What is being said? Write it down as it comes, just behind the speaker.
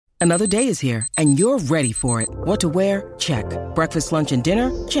Another day is here, and you're ready for it. What to wear? Check. Breakfast, lunch, and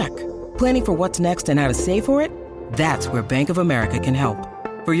dinner? Check. Planning for what's next and how to save for it? That's where Bank of America can help.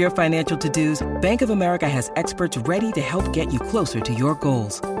 For your financial to-dos, Bank of America has experts ready to help get you closer to your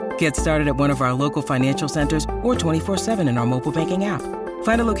goals. Get started at one of our local financial centers or 24/7 in our mobile banking app.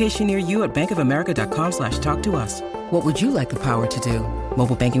 Find a location near you at bankofamerica.com/talktous. What would you like the power to do?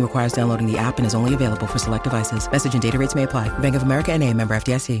 Mobile banking requires downloading the app and is only available for select devices. Message and data rates may apply. Bank of America N.A., member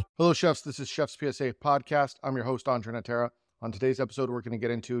FDIC. Hello, chefs. This is Chef's PSA Podcast. I'm your host, Andre Natera. On today's episode, we're going to get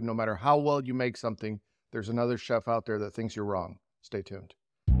into no matter how well you make something, there's another chef out there that thinks you're wrong. Stay tuned.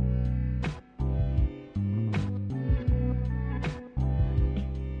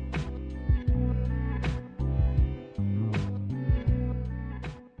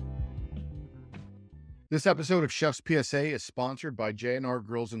 This episode of Chef's PSA is sponsored by J&R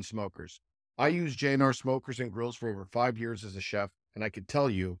Grills and Smokers. I use J&R Smokers and Grills for over 5 years as a chef, and I can tell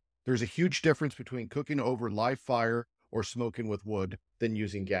you there's a huge difference between cooking over live fire or smoking with wood than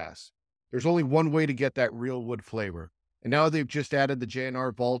using gas. There's only one way to get that real wood flavor, and now they've just added the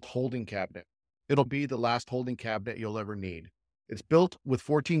J&R Vault holding cabinet. It'll be the last holding cabinet you'll ever need. It's built with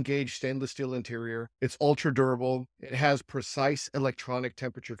 14-gauge stainless steel interior. It's ultra durable. It has precise electronic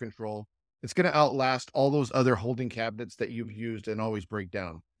temperature control. It's going to outlast all those other holding cabinets that you've used and always break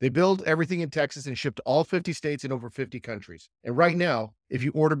down. They build everything in Texas and ship to all 50 states and over 50 countries. And right now, if you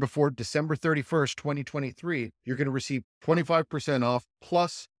order before December 31st, 2023, you're going to receive 25% off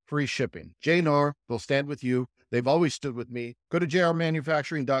plus free shipping. J&R will stand with you. They've always stood with me. Go to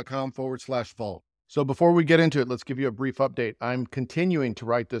jrmanufacturing.com/vault. So before we get into it, let's give you a brief update. I'm continuing to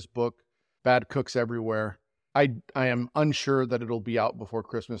write this book, Bad Cooks Everywhere. I am unsure that it'll be out before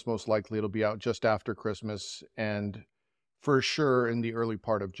Christmas. Most likely it'll be out just after Christmas and for sure in the early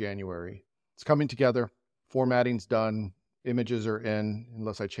part of January. It's coming together. Formatting's done. Images are in,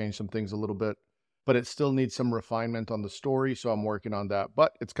 unless I change some things a little bit. But it still needs some refinement on the story, so I'm working on that.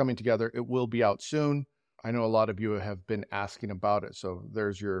 But it's coming together. It will be out soon. I know a lot of you have been asking about it, so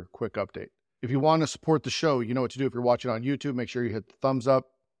there's your quick update. If you want to support the show, you know what to do. If you're watching on YouTube, make sure you hit the thumbs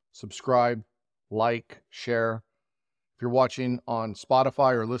up, subscribe, like, share. If you're watching on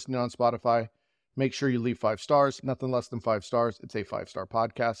Spotify or listening on Spotify, make sure you leave 5 stars, nothing less than 5 stars. It's a 5-star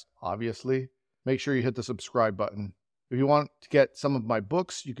podcast, obviously. Make sure you hit the subscribe button. If you want to get some of my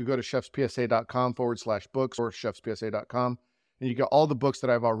books, you could go to chefspsa.com/books or chefspsa.com, and you get all the books that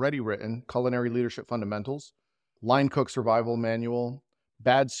I've already written: Culinary Leadership Fundamentals, Line Cook Survival Manual,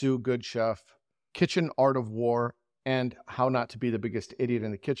 Bad Sue, Good Chef, Kitchen Art of War, and How Not to Be the Biggest Idiot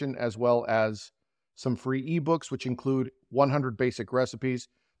in the Kitchen, as well as some free ebooks, which include 100 basic recipes.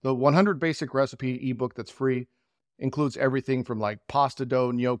 The 100 basic recipe ebook that's free includes everything from like pasta dough,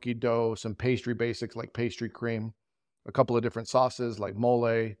 gnocchi dough, some pastry basics like pastry cream, a couple of different sauces like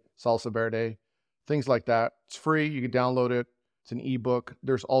mole, salsa verde, things like that. It's free. You can download it. It's an ebook.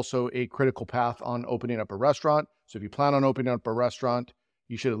 There's also a critical path on opening up a restaurant. So if you plan on opening up a restaurant,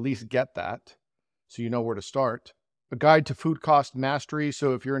 you should at least get that so you know where to start. A guide to food cost mastery.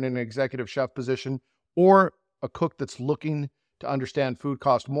 So if you're in an executive chef position or a cook that's looking to understand food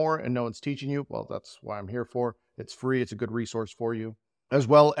cost more and no one's teaching you, well, that's why I'm here for. It's free. It's a good resource for you. As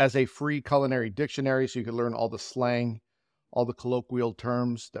well as a free culinary dictionary so you can learn all the slang, all the colloquial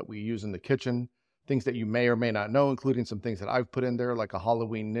terms that we use in the kitchen, things that you may or may not know, including some things that I've put in there like a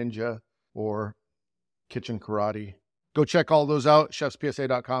Halloween ninja or kitchen karate. Go check all those out.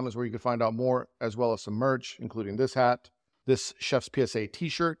 ChefsPSA.com is where you can find out more, as well as some merch, including this hat, this Chef's PSA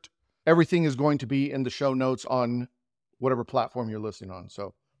t-shirt. Everything is going to be in the show notes on whatever platform you're listening on.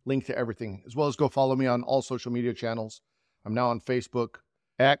 So link to everything, as well as go follow me on all social media channels. I'm now on Facebook,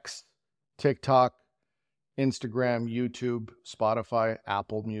 X, TikTok, Instagram, YouTube, Spotify,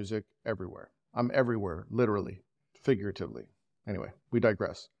 Apple Music, everywhere. I'm everywhere, literally, figuratively. Anyway, we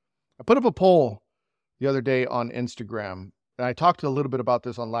digress. I put up a poll the other day on Instagram, and I talked a little bit about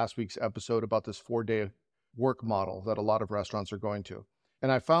this on last week's episode about this 4-day work model that a lot of restaurants are going to.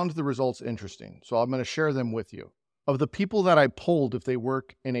 And I found the results interesting, so I'm going to share them with you. Of the people that I polled, if they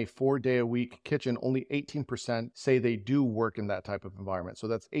work in a 4-day-a-week kitchen, only 18% say they do work in that type of environment. So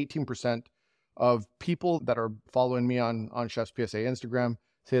that's 18% of people that are following me on Chef's PSA Instagram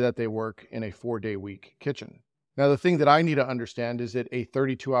say that they work in a 4-day-week kitchen. Now, the thing that I need to understand, is it a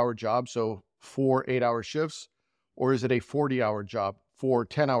 32-hour job, so 4 8-hour shifts, or is it a 40-hour job, 4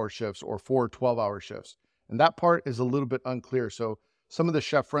 10-hour shifts, or 4 12-hour shifts? And that part is a little bit unclear. So some of the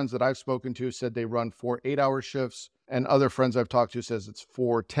chef friends that I've spoken to said they run 4 8-hour shifts, and other friends I've talked to says it's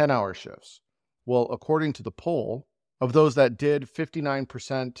 4 10-hour shifts. Well, according to the poll, of those that did,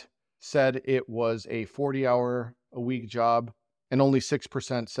 59% said it was a 40-hour a week job, And only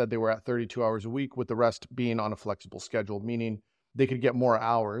 6% said they were at 32 hours a week, with the rest being on a flexible schedule, meaning they could get more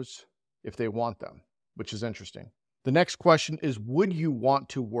hours if they want them, which is interesting. The next question is, would you want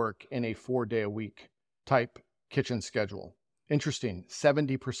to work in a 4-day-a-week type kitchen schedule? Interesting.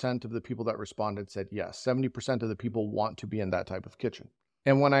 70% of the people that responded said yes. 70% of the people want to be in that type of kitchen.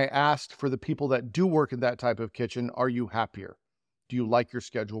 And when I asked for the people that do work in that type of kitchen, are you happier? Do you like your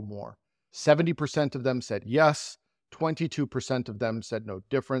schedule more? 70% of them said yes. 22% of them said no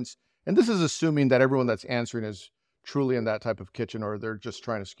difference. And this is assuming that everyone that's answering is truly in that type of kitchen, or they're just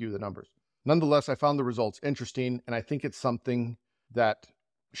trying to skew the numbers. Nonetheless, I found the results interesting, and I think it's something that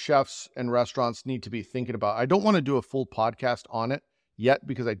chefs and restaurants need to be thinking about. I don't want to do a full podcast on it yet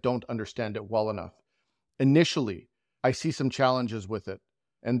because I don't understand it well enough. Initially, I see some challenges with it,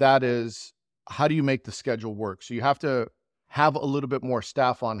 and that is, how do you make the schedule work? So you have to have a little bit more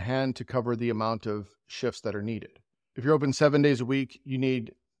staff on hand to cover the amount of shifts that are needed. If you're open 7 days a week, you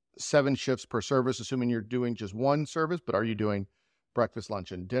need 7 shifts per service, assuming you're doing just one service, but are you doing breakfast,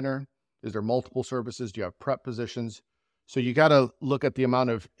 lunch, and dinner? Is there multiple services? Do you have prep positions? So you got to look at the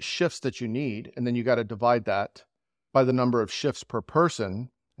amount of shifts that you need, and then you got to divide that by the number of shifts per person,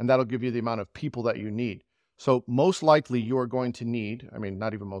 and that'll give you the amount of people that you need. So most likely you are going to need,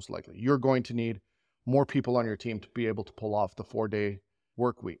 not even most likely, you're going to need more people on your team to be able to pull off the 4-day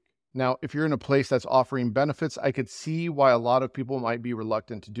work week. Now, if you're in a place that's offering benefits, I could see why a lot of people might be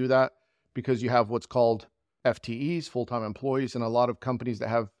reluctant to do that, because you have what's called FTEs, full-time employees, and a lot of companies that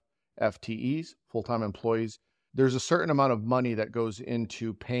have FTEs, full-time employees, there's a certain amount of money that goes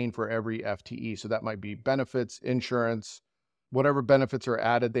into paying for every FTE. So that might be benefits, insurance, whatever benefits are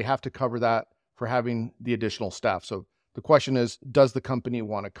added, they have to cover that for having the additional staff. So the question is, does the company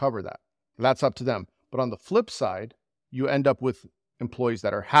want to cover that? That's up to them. But on the flip side, you end up with employees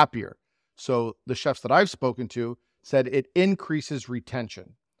that are happier. So the chefs that I've spoken to said it increases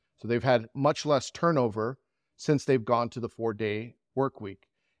retention. So they've had much less turnover since they've gone to the 4-day work week.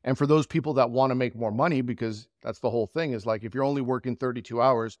 And for those people that want to make more money, because that's the whole thing, is like, if you're only working 32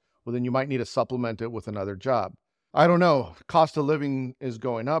 hours, well, then you might need to supplement it with another job. I don't know. Cost of living is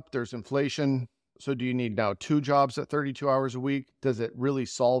going up. There's inflation. So do you need now 2 jobs at 32 hours a week? Does it really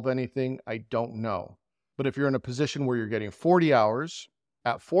solve anything? I don't know. But if you're in a position where you're getting 40 hours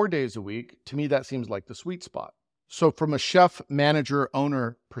at 4 days a week, to me, that seems like the sweet spot. So from a chef, manager,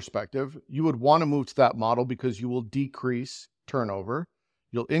 owner perspective, you would want to move to that model because you will decrease turnover.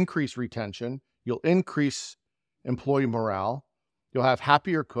 You'll increase retention. You'll increase employee morale. You'll have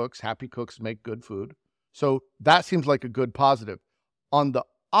happier cooks. Happy cooks make good food. So that seems like a good positive. On the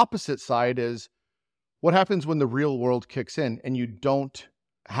opposite side is, what happens when the real world kicks in and you don't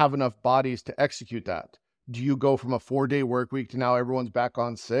have enough bodies to execute that? Do you go from a 4-day work week to now everyone's back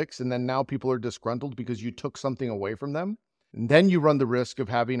on 6, and then now people are disgruntled because you took something away from them? And then you run the risk of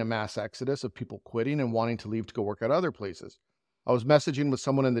having a mass exodus of people quitting and wanting to leave to go work at other places. I was messaging with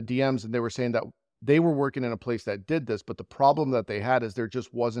someone in the DMs, and they were saying that they were working in a place that did this, but the problem that they had is there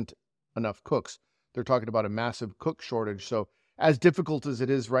just wasn't enough cooks. They're talking about a massive cook shortage. So as difficult as it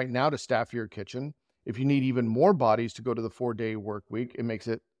is right now to staff your kitchen, if you need even more bodies to go to the 4-day work week, it makes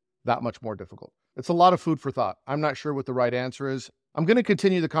it that much more difficult. It's a lot of food for thought. I'm not sure what the right answer is. I'm going to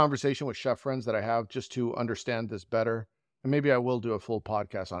continue the conversation with chef friends that I have just to understand this better. And maybe I will do a full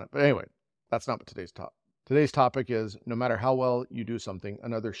podcast on it. But anyway, that's not what today's topic. Today's topic is, no matter how well you do something,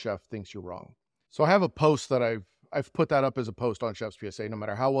 another chef thinks you're wrong. So I have a post that I've put that up as a post on Chef's PSA. No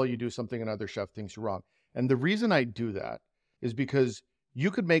matter how well you do something, another chef thinks you're wrong. And the reason I do that is because you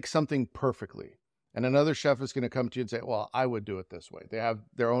could make something perfectly, and another chef is going to come to you and say, well, I would do it this way. They have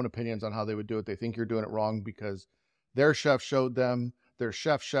their own opinions on how they would do it. They think you're doing it wrong because their chef showed them, their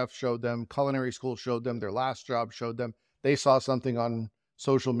chef showed them, culinary school showed them, their last job showed them. They saw something on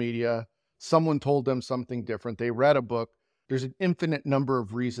social media. Someone told them something different. They read a book. There's an infinite number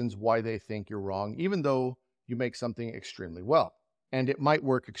of reasons why they think you're wrong, even though you make something extremely well. And it might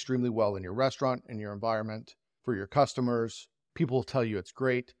work extremely well in your restaurant, in your environment, for your customers. People will tell you it's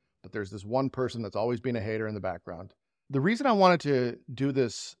great, but there's this one person that's always been a hater in the background. The reason I wanted to do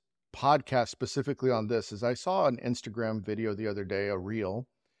this podcast specifically on this is I saw an Instagram video the other day, a reel,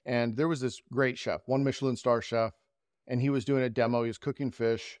 and there was this great chef, 1 Michelin star chef, and he was doing a demo. He was cooking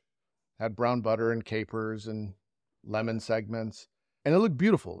fish, had brown butter and capers and lemon segments, and it looked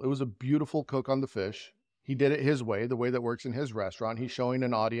beautiful. It was a beautiful cook on the fish. He did it his way, the way that works in his restaurant. He's showing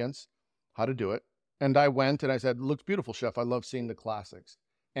an audience how to do it. And I went and I said, looks beautiful, chef. I love seeing the classics.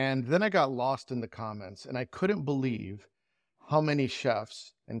 And then I got lost in the comments, and I couldn't believe how many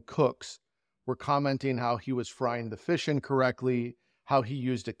chefs and cooks were commenting how he was frying the fish incorrectly, how he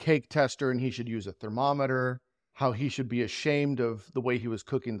used a cake tester and he should use a thermometer. how he should be ashamed of the way he was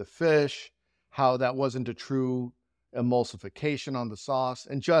cooking the fish, how that wasn't a true emulsification on the sauce,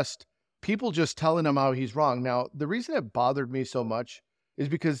 and just people just telling him how he's wrong. Now, the reason it bothered me so much is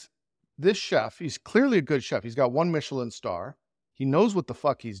because this chef, he's clearly a good chef. He's got 1 Michelin star. He knows what the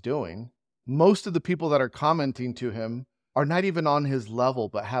fuck he's doing. Most of the people that are commenting to him are not even on his level,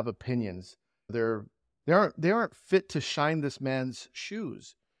 but have opinions. They aren't fit to shine this man's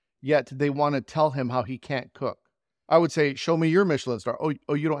shoes, yet they want to tell him how he can't cook. I would say, show me your Michelin star.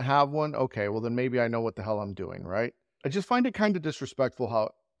 Oh, you don't have one? Okay, well then maybe I know what the hell I'm doing, right? I just find it kind of disrespectful how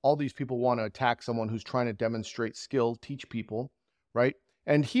all these people want to attack someone who's trying to demonstrate skill, teach people, right?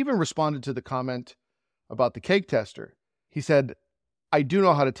 And he even responded to the comment about the cake tester. He said, I do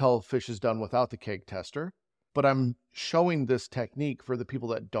know how to tell if fish is done without the cake tester, but I'm showing this technique for the people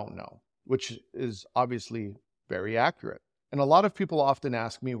that don't know, which is obviously very accurate. And a lot of people often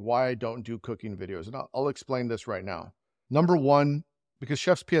ask me why I don't do cooking videos. And I'll explain this right now. Number one, because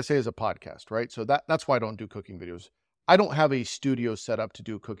Chef's PSA is a podcast, right? So that's why I don't do cooking videos. I don't have a studio set up to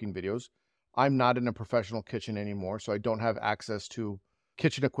do cooking videos. I'm not in a professional kitchen anymore, so I don't have access to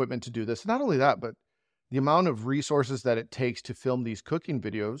kitchen equipment to do this. Not only that, but the amount of resources that it takes to film these cooking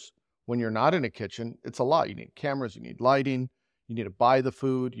videos when you're not in a kitchen, it's a lot. You need cameras, you need lighting, you need to buy the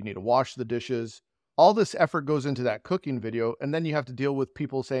food, you need to wash the dishes. All this effort goes into that cooking video, and then you have to deal with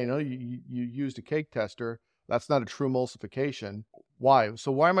people saying, oh, you used a cake tester. That's not a true emulsification. Why?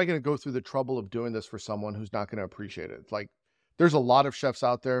 So why am I going to go through the trouble of doing this for someone who's not going to appreciate it? Like, there's a lot of chefs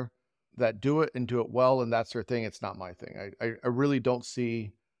out there that do it and do it well, and that's their thing. It's not my thing. I really don't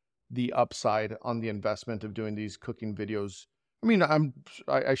see the upside on the investment of doing these cooking videos. I mean,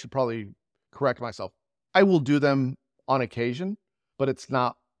 I should probably correct myself. I will do them on occasion, but it's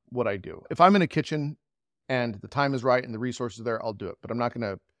not what I do. If I'm in a kitchen and the time is right and the resources are there, I'll do it. But I'm not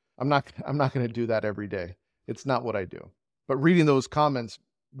gonna do that every day. It's not what I do. But reading those comments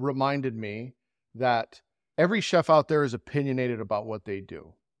reminded me that every chef out there is opinionated about what they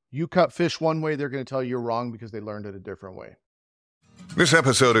do. You cut fish one way, they're going to tell you you're wrong because they learned it a different way. This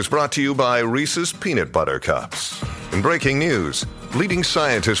episode is brought to you by Reese's Peanut Butter Cups. In breaking news, leading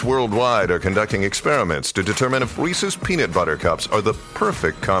scientists worldwide are conducting experiments to determine if Reese's Peanut Butter Cups are the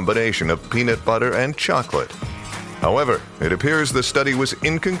perfect combination of peanut butter and chocolate. However, it appears the study was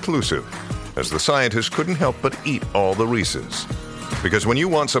inconclusive, as the scientists couldn't help but eat all the Reese's. Because when you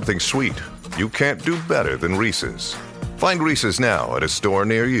want something sweet, you can't do better than Reese's. Find Reese's now at a store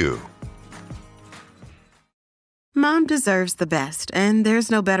near you. Mom deserves the best, and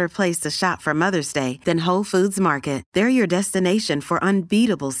there's no better place to shop for Mother's Day than Whole Foods Market. They're your destination for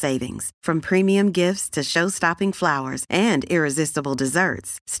unbeatable savings, from premium gifts to show-stopping flowers and irresistible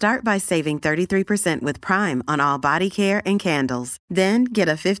desserts. Start by saving 33% with Prime on all body care and candles. Then get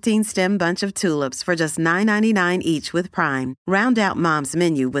a 15-stem bunch of tulips for just $9.99 each with Prime. Round out Mom's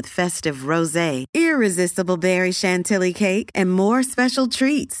menu with festive rosé, irresistible berry chantilly cake, and more special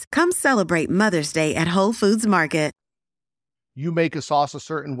treats. Come celebrate Mother's Day at Whole Foods Market. You make a sauce a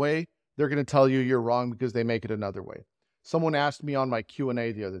certain way, they're going to tell you you're wrong because they make it another way. Someone asked me on my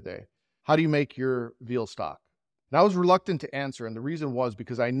Q&A the other day, how do you make your veal stock? And I was reluctant to answer, and the reason was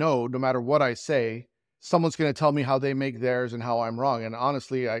because I know no matter what I say, someone's going to tell me how they make theirs and how I'm wrong. And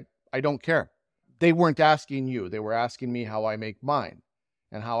honestly, I don't care. They weren't asking you. They were asking me how I make mine.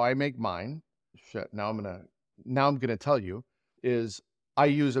 And how I make mine, now I'm going to tell you, is I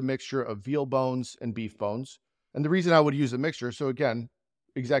use a mixture of veal bones and beef bones. And the reason I would use a mixture, so again,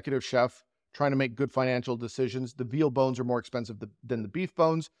 executive chef, trying to make good financial decisions, the veal bones are more expensive than the beef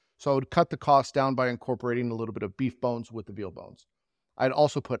bones, so I would cut the cost down by incorporating a little bit of beef bones with the veal bones. I'd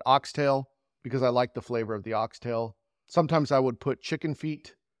also put oxtail because I like the flavor of the oxtail. Sometimes I would put chicken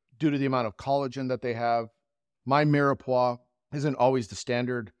feet due to the amount of collagen that they have. My mirepoix isn't always the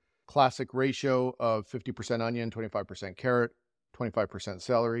standard classic ratio of 50% onion, 25% carrot, 25%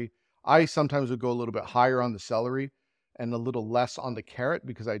 celery. I sometimes would go a little bit higher on the celery and a little less on the carrot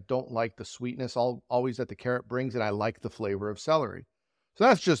because I don't like the sweetness always that the carrot brings, and I like the flavor of celery. So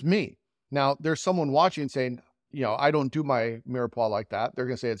that's just me. Now, there's someone watching saying, I don't do my mirepoix like that. They're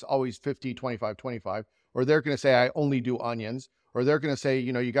going to say it's always 50, 25, 25. Or they're going to say I only do onions. Or they're going to say,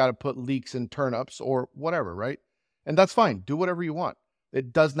 you got to put leeks and turnips or whatever, right? And that's fine. Do whatever you want.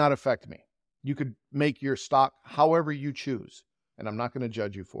 It does not affect me. You could make your stock however you choose, and I'm not going to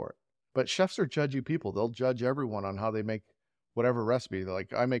judge you for it. But chefs are judgy people. They'll judge everyone on how they make whatever recipe. They're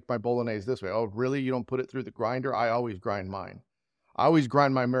like, I make my bolognese this way. Oh, really? You don't put it through the grinder? I always grind mine. I always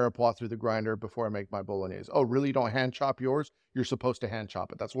grind my mirepoix through the grinder before I make my bolognese. Oh, really? You don't hand chop yours? You're supposed to hand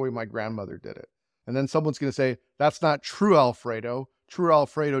chop it. That's the way my grandmother did it. And then someone's going to say, that's not true Alfredo. True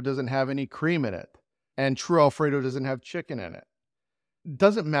Alfredo doesn't have any cream in it. And true Alfredo doesn't have chicken in it. It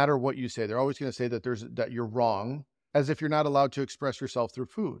doesn't matter what you say. They're always going to say that you're wrong, as if you're not allowed to express yourself through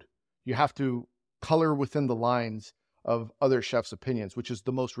food. You have to color within the lines of other chefs' opinions, which is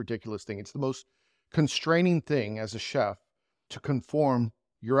the most ridiculous thing. It's the most constraining thing as a chef to conform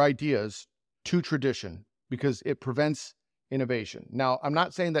your ideas to tradition because it prevents innovation. Now, I'm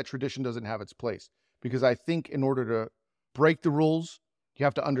not saying that tradition doesn't have its place, because I think in order to break the rules, you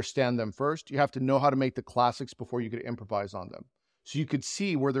have to understand them first. You have to know how to make the classics before you could improvise on them. So you could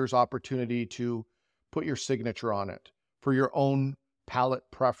see where there's opportunity to put your signature on it for your own palate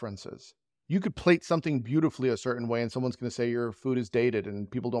preferences. You could plate something beautifully a certain way and someone's going to say your food is dated and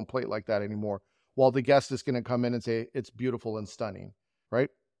people don't plate like that anymore, while the guest is going to come in and say it's beautiful and stunning, right?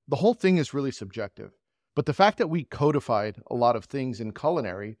 The whole thing is really subjective. But the fact that we codified a lot of things in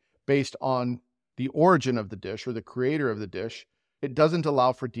culinary based on the origin of the dish or the creator of the dish, it doesn't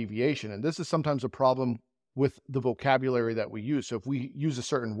allow for deviation. And this is sometimes a problem with the vocabulary that we use. So if we use a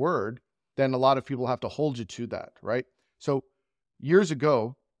certain word, then a lot of people have to hold you to that, right? So years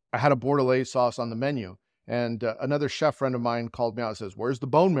ago, I had a Bordelaise sauce on the menu, and another chef friend of mine called me out and says, "Where's the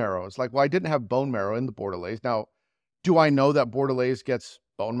bone marrow?" It's like, well, I didn't have bone marrow in the Bordelaise. Now, do I know that Bordelaise gets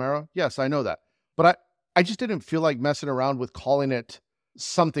bone marrow? Yes, I know that. But I just didn't feel like messing around with calling it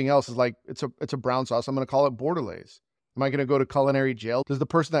something else. It's like, it's a brown sauce. I'm going to call it Bordelaise. Am I going to go to culinary jail? Does the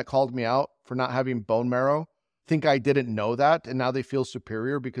person that called me out for not having bone marrow think I didn't know that and now they feel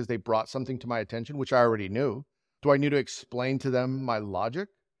superior because they brought something to my attention, which I already knew? Do I need to explain to them my logic?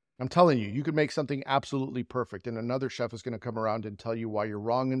 I'm telling you, you could make something absolutely perfect and another chef is going to come around and tell you why you're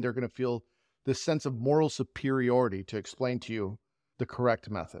wrong, and they're going to feel this sense of moral superiority to explain to you the correct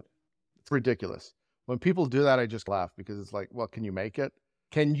method. It's ridiculous. When people do that, I just laugh because it's like, well, can you make it?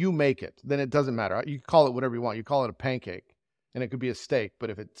 Can you make it? Then it doesn't matter. You can call it whatever you want. You call it a pancake and it could be a steak, but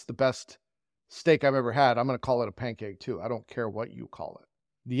if it's the best steak I've ever had, I'm going to call it a pancake too. I don't care what you call it.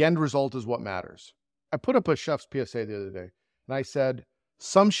 The end result is what matters. I put up a chef's PSA the other day and I said,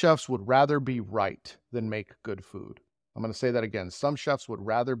 some chefs would rather be right than make good food. I'm going to say that again. Some chefs would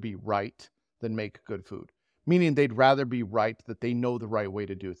rather be right than make good food, meaning they'd rather be right, that they know the right way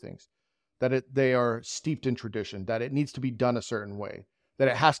to do things, that they are steeped in tradition, that it needs to be done a certain way, that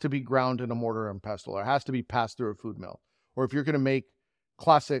it has to be ground in a mortar and pestle, or it has to be passed through a food mill. Or if you're going to make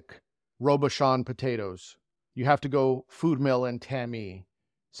classic Robuchon potatoes, you have to go food mill and tamis.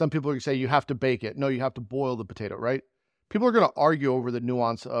 Some people are going to say you have to bake it. No, you have to boil the potato, right? People are going to argue over the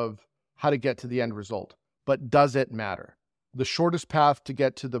nuance of how to get to the end result. But does it matter? The shortest path to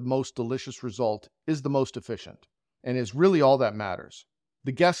get to the most delicious result is the most efficient and is really all that matters.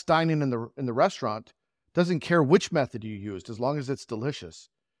 The guest dining in the restaurant doesn't care which method you used as long as it's delicious.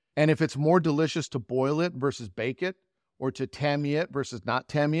 And if it's more delicious to boil it versus bake it, or to tamis it versus not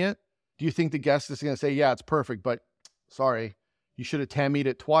tamis it, do you think the guest is going to say, yeah, it's perfect, but sorry, you should have tamied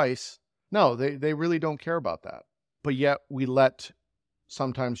it twice? No, they really don't care about that. But yet we let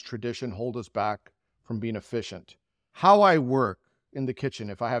sometimes tradition hold us back from being efficient. How I work in the kitchen,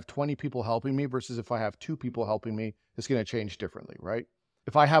 if I have 20 people helping me versus if I have 2 people helping me, it's going to change differently, right?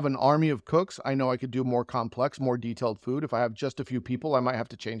 If I have an army of cooks, I know I could do more complex, more detailed food. If I have just a few people, I might have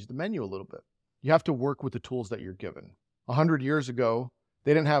to change the menu a little bit. You have to work with the tools that you're given. 100 years ago,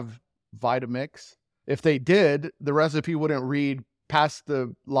 they didn't have Vitamix. If they did, the recipe wouldn't read pass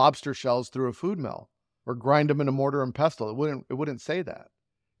the lobster shells through a food mill or grind them in a mortar and pestle. It wouldn't say that.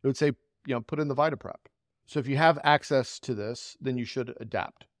 It would say, put in the VitaPrep. So if you have access to this, then you should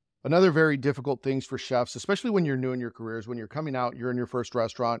adapt. Another very difficult things for chefs, especially when you're new in your careers, when you're coming out, you're in your first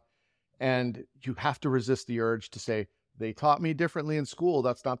restaurant, and you have to resist the urge to say, they taught me differently in school.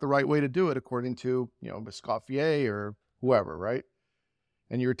 That's not the right way to do it, according to, Escoffier or whoever, right?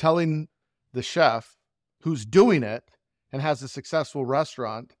 And you're telling the chef who's doing it and has a successful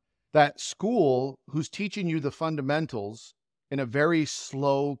restaurant that school who's teaching you the fundamentals in a very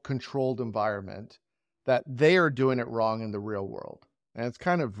slow, controlled environment, that they are doing it wrong in the real world. And it's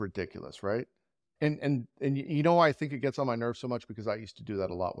kind of ridiculous, right? And why I think it gets on my nerves so much? Because I used to do that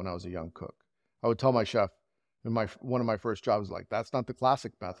a lot when I was a young cook. I would tell my chef in one of my first jobs, like, that's not the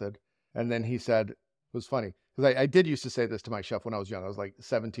classic method. And then he said, it was funny, because I did used to say this to my chef when I was young. I was like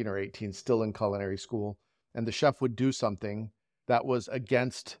 17 or 18, still in culinary school. And the chef would do something that was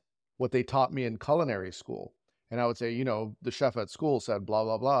against what they taught me in culinary school. And I would say, the chef at school said blah,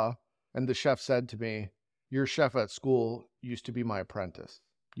 blah, blah. And the chef said to me, your chef at school used to be my apprentice.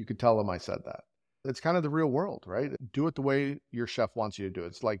 You could tell him I said that. It's kind of the real world, right? Do it the way your chef wants you to do it.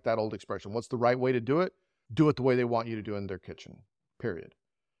 It's like that old expression. What's the right way to do it? Do it the way they want you to do it in their kitchen, period.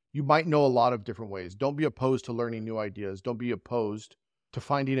 You might know a lot of different ways. Don't be opposed to learning new ideas. Don't be opposed to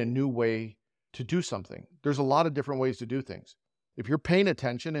finding a new way to do something. There's a lot of different ways to do things. If you're paying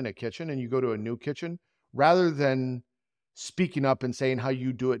attention in a kitchen and you go to a new kitchen, rather than speaking up and saying how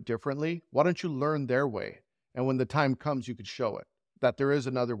you do it differently, why don't you learn their way? And when the time comes, you could show it, that there is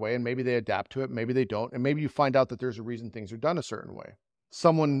another way, and maybe they adapt to it, maybe they don't, and maybe you find out that there's a reason things are done a certain way.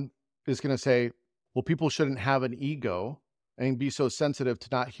 Someone is going to say, well, people shouldn't have an ego and be so sensitive to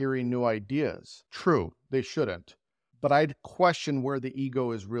not hearing new ideas. True, they shouldn't. But I'd question where the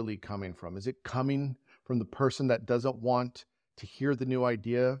ego is really coming from. Is it coming from the person that doesn't want to hear the new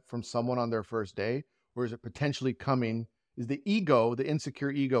idea from someone on their first day? Or is it potentially coming, is the ego, the insecure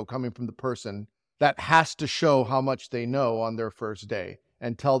ego, coming from the person that has to show how much they know on their first day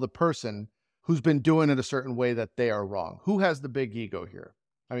and tell the person who's been doing it a certain way that they are wrong? Who has the big ego here?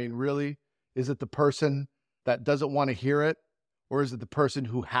 I mean, really? Is it the person that doesn't want to hear it? Or is it the person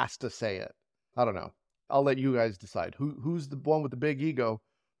who has to say it? I don't know. I'll let you guys decide. Who's the one with the big ego?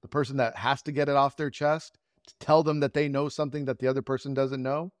 The person that has to get it off their chest to tell them that they know something that the other person doesn't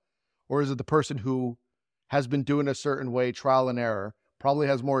know? Or is it the person who has been doing a certain way, trial and error, probably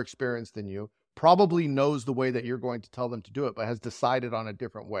has more experience than you, probably knows the way that you're going to tell them to do it, but has decided on a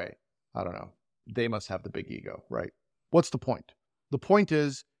different way? I don't know. They must have the big ego, right? What's the point? The point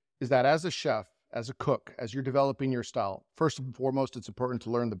is that as a chef, as a cook, as you're developing your style, first and foremost, it's important to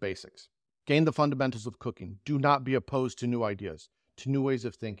learn the basics. Gain the fundamentals of cooking. Do not be opposed to new ideas, to new ways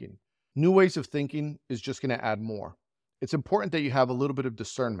of thinking. New ways of thinking is just going to add more. It's important that you have a little bit of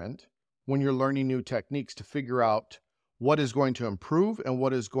discernment when you're learning new techniques to figure out what is going to improve and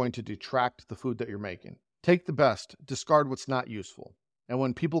what is going to detract the food that you're making. Take the best, discard what's not useful. And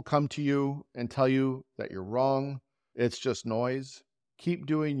when people come to you and tell you that you're wrong, it's just noise, keep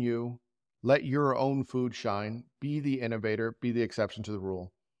doing you. Let your own food shine. Be the innovator. Be the exception to the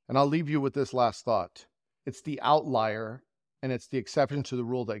rule. And I'll leave you with this last thought. It's the outlier and it's the exception to the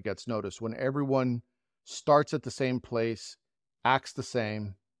rule that gets noticed. When everyone starts at the same place, acts the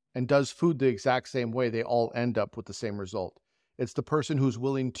same, and does food the exact same way, they all end up with the same result. It's the person who's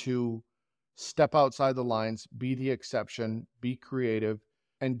willing to step outside the lines, be the exception, be creative,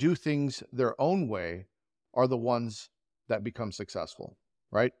 and do things their own way are the ones that become successful,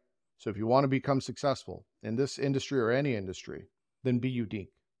 right? So if you want to become successful in this industry or any industry, then be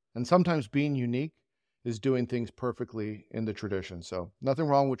unique. And sometimes being unique is doing things perfectly in the tradition. So nothing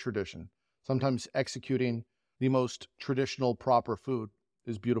wrong with tradition. Sometimes executing the most traditional, proper food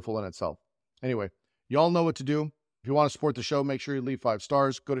is beautiful in itself. Anyway, you all know what to do. If you want to support the show, make sure you leave 5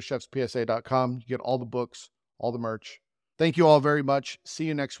 stars. Go to chefspsa.com. You get all the books, all the merch. Thank you all very much. See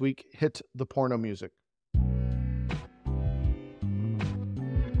you next week. Hit the porno music.